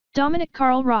Dominic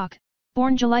Karl Roque,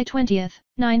 born July 20,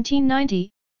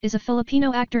 1990, is a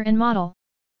Filipino actor and model.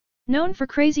 Known for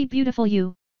Crazy Beautiful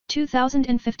You,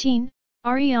 2015,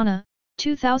 Aryana,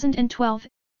 2012,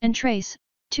 and Trace,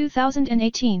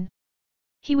 2018.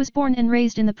 He was born and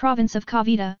raised in the province of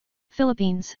Cavite,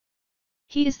 Philippines.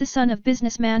 He is the son of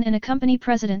businessman and a company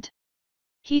president.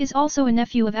 He is also a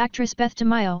nephew of actress Beth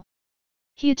Tamayo.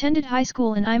 He attended high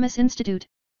school in Imus Institute,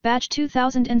 batch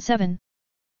 2007.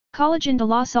 College in De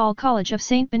La Salle College of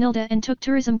Saint Benilde and took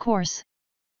tourism course.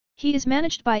 He is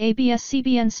managed by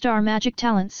ABS-CBN star Magic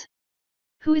Talents.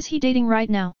 Who is he dating right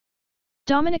now?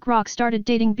 Dominic Roque started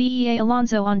dating Bea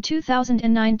Alonzo on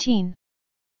 2019.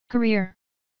 Career.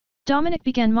 Dominic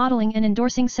began modeling and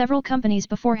endorsing several companies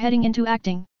before heading into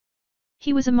acting.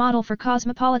 He was a model for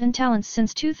Cosmopolitan Talents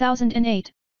since 2008,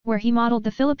 where he modeled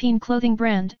the Philippine clothing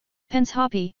brand, Pens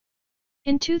Hoppy.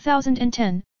 In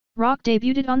 2010, Roque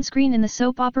debuted on screen in the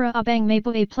soap opera Abang May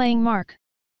Buhay playing Mark.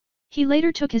 He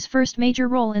later took his first major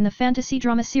role in the fantasy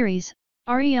drama series,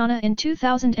 Aryana in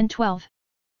 2012.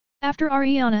 After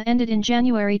Aryana ended in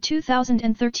January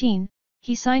 2013,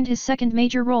 he signed his second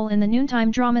major role in the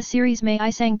noontime drama series May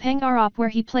I Sang Pangarap where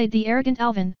he played the arrogant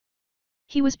Alvin.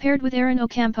 He was paired with Erin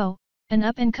Ocampo, an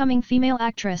up-and-coming female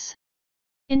actress.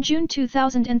 In June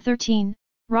 2013,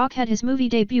 Roque had his movie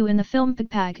debut in the film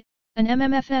Pagpag, an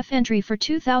MMFF entry for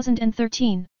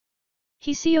 2013.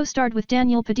 He co-starred with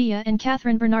Daniel Padilla and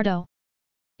Catherine Bernardo.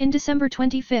 In December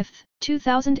 25,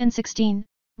 2016,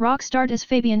 Roque starred as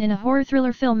Fabian in a horror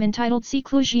thriller film entitled Si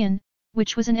Clusian,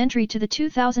 which was an entry to the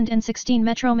 2016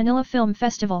 Metro Manila Film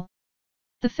Festival.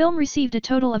 The film received a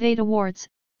total of 8 awards,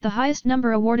 the highest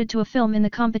number awarded to a film in the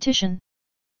competition.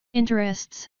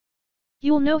 Interests.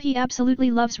 You'll know he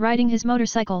absolutely loves riding his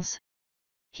motorcycles.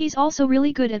 He's also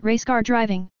really good at race car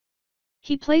driving.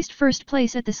 He placed first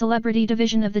place at the Celebrity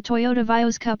Division of the Toyota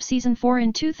Vios Cup Season 4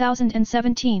 in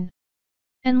 2017.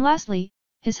 And lastly,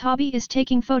 his hobby is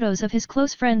taking photos of his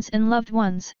close friends and loved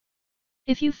ones.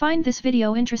 If you find this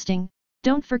video interesting,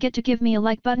 don't forget to give me a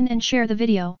like button and share the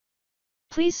video.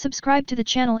 Please subscribe to the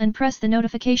channel and press the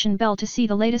notification bell to see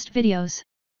the latest videos.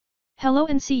 Hello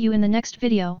and see you in the next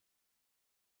video.